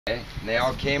Okay. They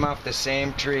all came off the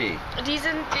same tree. Die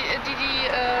sind vom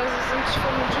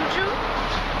Juju,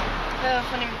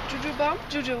 von dem Juju-Baum.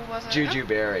 Juju was it? Juju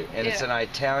berry, and it's an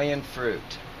Italian fruit.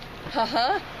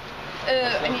 Haha.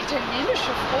 Eine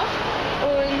italienische Frucht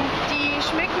und die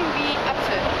schmecken wie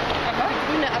Apfel. Aha.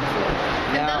 Grüne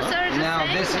Apfel. Now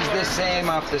this is the same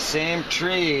off the same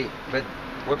tree, but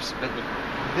whoops, but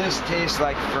this tastes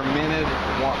like fermented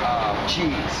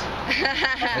cheese.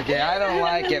 Okay, I don't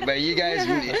like it, but you guys,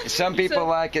 some people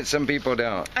like it, some people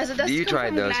don't. Also das You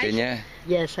tried those, didn't you?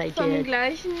 Yes, I did. Vom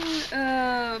gleichen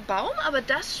Baum, aber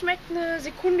das schmeckt eine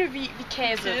Sekunde wie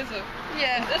Käse. Käse.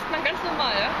 Yeah. Das isst man ganz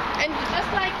normal, ja? And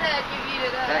just like that, you eat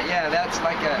it. Yeah, that's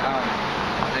like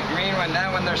the green one.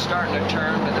 That one they're starting to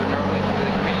turn, but they're normally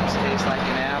the greens taste like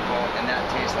an apple, and that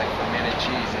tastes like fermented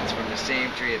cheese. It's from the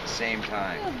same tree at the same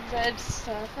time. That's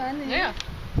so funny. Ja.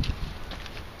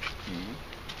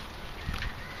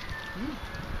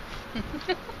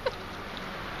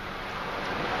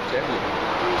 Sehr gut.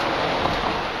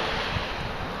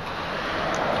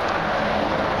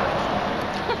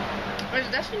 Also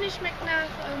das finde ich schmeckt nach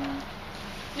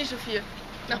nicht so viel.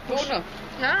 Nach Busch. Kona.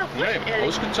 Ja, nach Busch, Nee, ehrlich.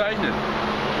 ausgezeichnet.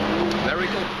 Very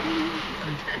good.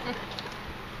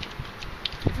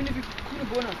 Ich finde wie coole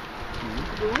Bohne.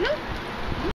 Bohne?